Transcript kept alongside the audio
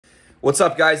What's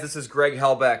up, guys? This is Greg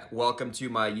Helbeck. Welcome to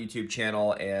my YouTube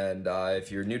channel. And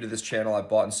if you're new to this channel, I've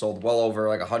bought and sold well over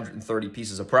like 130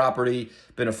 pieces of property.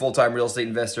 Been a full-time real estate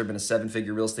investor, been a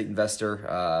seven-figure real estate investor.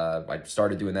 I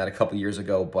started doing that a couple years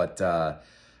ago, but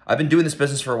I've been doing this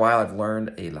business for a while. I've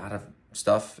learned a lot of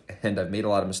stuff and I've made a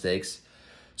lot of mistakes.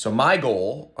 So my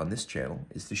goal on this channel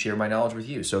is to share my knowledge with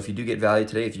you. So if you do get value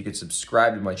today, if you could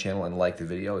subscribe to my channel and like the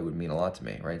video, it would mean a lot to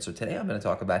me, right? So today I'm going to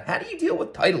talk about how do you deal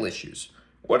with title issues?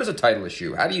 What is a title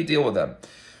issue? How do you deal with them?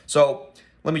 So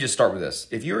let me just start with this.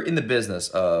 If you're in the business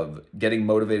of getting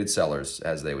motivated sellers,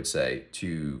 as they would say,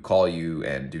 to call you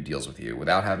and do deals with you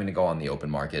without having to go on the open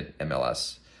market,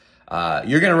 MLS,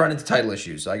 you're going to run into title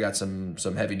issues. I got some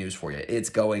heavy news for you. It's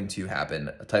going to happen.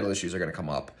 Title issues are going to come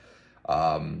up.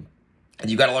 And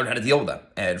you got to learn how to deal with them.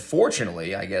 And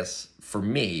fortunately, I guess for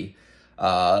me,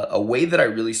 a way that I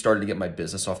really started to get my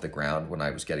business off the ground when I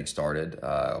was getting started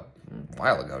a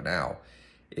while ago now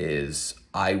is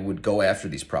I would go after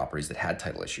these properties that had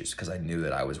title issues because I knew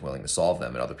that I was willing to solve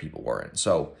them and other people weren't.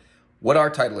 So what are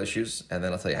title issues? And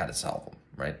then I'll tell you how to solve them,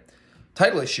 right?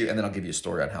 Title issue, and then I'll give you a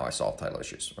story on how I solve title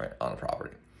issues, right, on a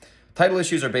property. Title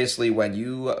issues are basically when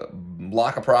you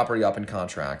lock a property up in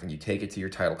contract and you take it to your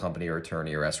title company or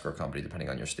attorney or escrow company, depending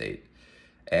on your state.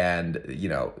 And, you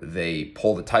know, they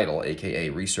pull the title, AKA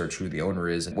research who the owner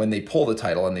is. And when they pull the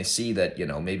title and they see that, you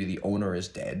know, maybe the owner is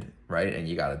dead, right? And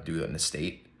you got to do an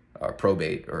estate or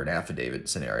probate or an affidavit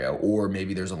scenario. Or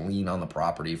maybe there's a lien on the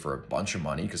property for a bunch of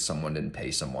money because someone didn't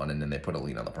pay someone and then they put a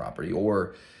lien on the property.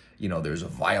 Or, you know, there's a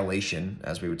violation,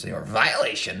 as we would say, or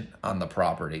violation on the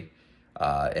property.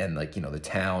 And like, you know, the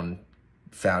town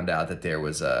found out that there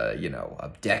was a, you know, a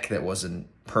deck that wasn't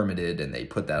permitted and they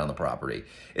put that on the property.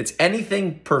 It's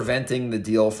anything preventing the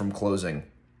deal from closing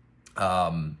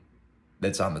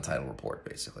that's on the title report,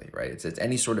 basically, right? It's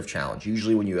any sort of challenge.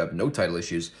 Usually when you have no title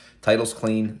issues, title's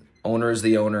clean, owner is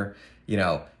the owner, you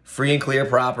know, free and clear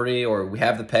property, or we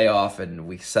have the payoff and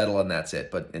we settle and that's it.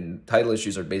 But title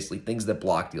issues are basically things that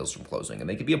block deals from closing. And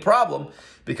they can be a problem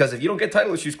because if you don't get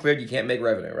title issues cleared, you can't make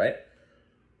revenue, right?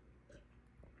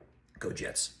 Go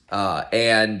Jets.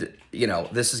 And, you know,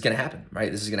 this is going to happen,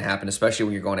 right? This is going to happen, especially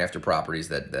when you're going after properties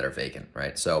that are vacant,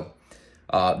 right? So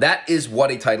that is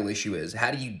what a title issue is. How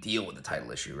do you deal with the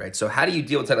title issue, right? So how do you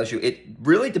deal with title issue? It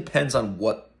really depends on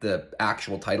what the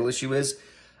actual title issue is.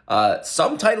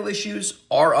 Some title issues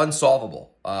are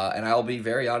unsolvable. And I'll be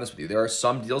very honest with you. There are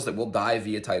some deals that will die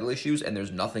via title issues, and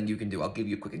there's nothing you can do. I'll give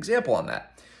you a quick example on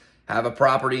that. Have a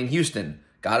property in Houston.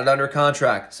 Got it under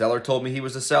contract. Seller told me he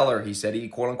was the seller. He said he,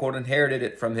 quote unquote, inherited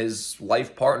it from his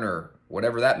life partner,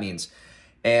 whatever that means.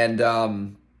 And,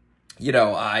 you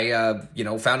know, I, you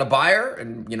know, found a buyer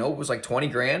and, you know, it was like 20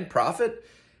 grand profit.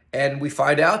 And we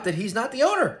find out that he's not the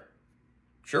owner.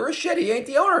 Sure as shit, he ain't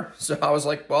the owner. So I was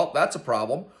like, well, that's a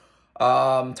problem.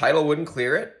 Title wouldn't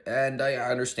clear it. And I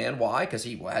understand why, because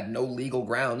he had no legal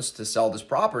grounds to sell this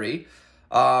property.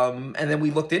 And then we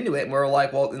looked into it and we were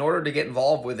like, well, in order to get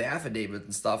involved with affidavits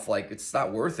and stuff, like it's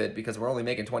not worth it because we're only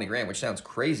making 20 grand, which sounds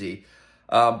crazy.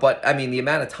 But I mean, the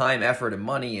amount of time, effort, and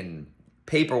money and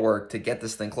paperwork to get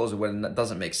this thing closed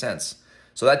doesn't make sense.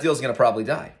 So that deal is going to probably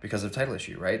die because of title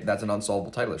issue, right? That's an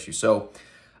unsolvable title issue. So,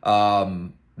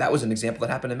 that was an example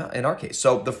that happened in our case.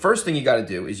 So the first thing you got to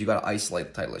do is you got to isolate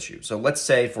the title issue. So let's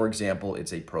say, for example,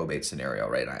 it's a probate scenario,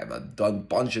 right? I have a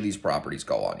bunch of these properties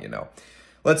go on, you know.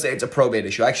 Let's say it's a probate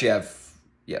issue. I actually have,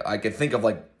 I can think of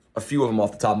like a few of them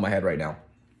off the top of my head right now.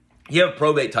 You have a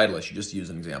probate title issue, just to use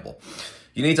an example.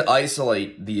 You need to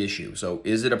isolate the issue. So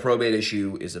is it a probate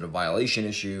issue? Is it a violation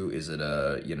issue? Is it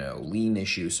a, you know, lien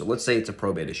issue? So let's say it's a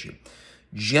probate issue.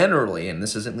 Generally, and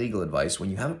this isn't legal advice,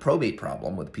 when you have a probate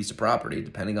problem with a piece of property,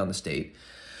 depending on the state,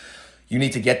 you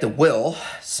need to get the will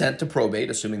sent to probate,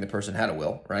 assuming the person had a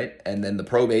will, right? And then the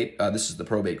probate, this is the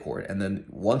probate court. And then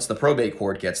once the probate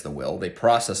court gets the will, they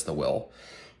process the will.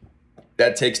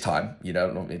 That takes time. You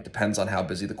know, it depends on how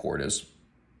busy the court is.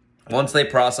 Once they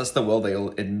process the will,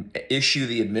 they'll issue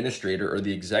the administrator or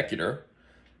the executor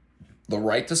the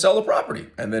right to sell the property.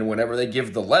 And then whenever they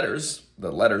give the letters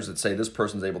that say this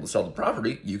person's able to sell the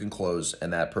property, you can close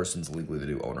and that person's legally the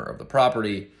new owner of the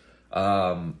property.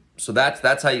 So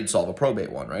that's how you'd solve a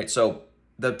probate one, right? So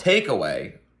the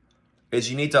takeaway is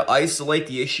you need to isolate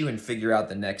the issue and figure out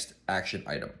the next action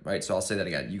item, right? So I'll say that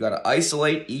again. You got to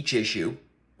isolate each issue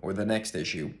or the next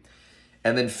issue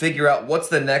and then figure out what's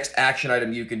the next action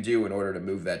item you can do in order to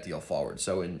move that deal forward.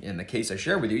 So in the case I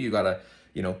share with you, you got to,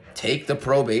 you know, take the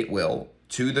probate will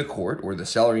to the court, or the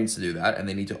seller needs to do that, and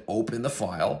they need to open the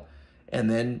file. And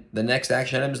then the next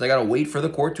action item is they got to wait for the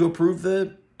court to approve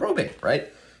the probate,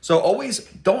 right? So always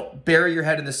don't bury your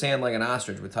head in the sand like an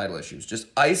ostrich with title issues. Just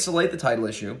isolate the title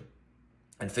issue,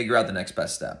 and figure out the next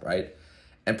best step, right?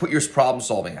 And put your problem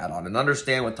solving hat on and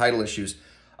understand with title issues.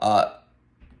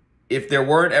 If there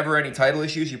weren't ever any title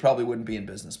issues, you probably wouldn't be in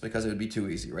business because it would be too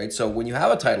easy, right? So when you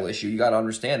have a title issue, you got to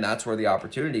understand that's where the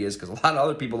opportunity is because a lot of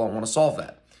other people don't want to solve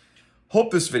that.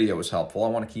 Hope this video was helpful. I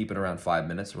want to keep it around 5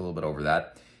 minutes or a little bit over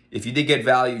that. If you did get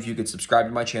value, if you could subscribe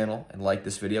to my channel and like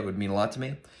this video, it would mean a lot to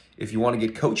me. If you want to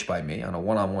get coached by me on a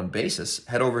one-on-one basis,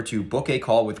 head over to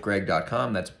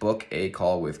bookacallwithgreg.com. That's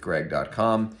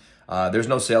bookacallwithgreg.com. There's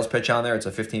no sales pitch on there. It's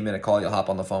a 15-minute call. You'll hop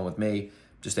on the phone with me,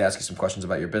 just ask you some questions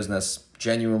about your business,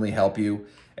 genuinely help you.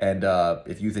 And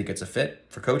if you think it's a fit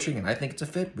for coaching and I think it's a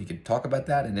fit, we could talk about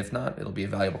that. And if not, it'll be a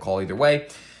valuable call either way.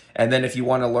 And then if you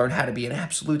want to learn how to be an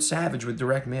absolute savage with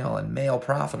direct mail and mail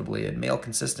profitably and mail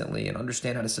consistently and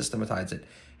understand how to systematize it,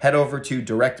 head over to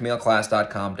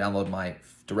directmailclass.com, download my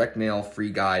direct mail free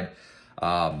guide,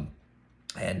 and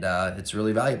it's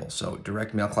really valuable. So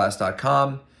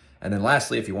directmailclass.com. And then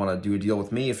lastly, if you want to do a deal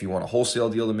with me, if you want a wholesale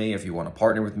deal to me, if you want to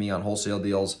partner with me on wholesale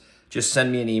deals, just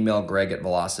send me an email,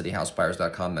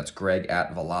 greg@velocityhousebuyers.com. That's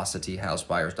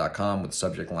greg@velocityhousebuyers.com with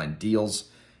subject line deals.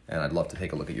 And I'd love to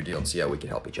take a look at your deal and see how we can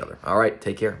help each other. All right,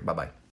 take care. Bye-bye.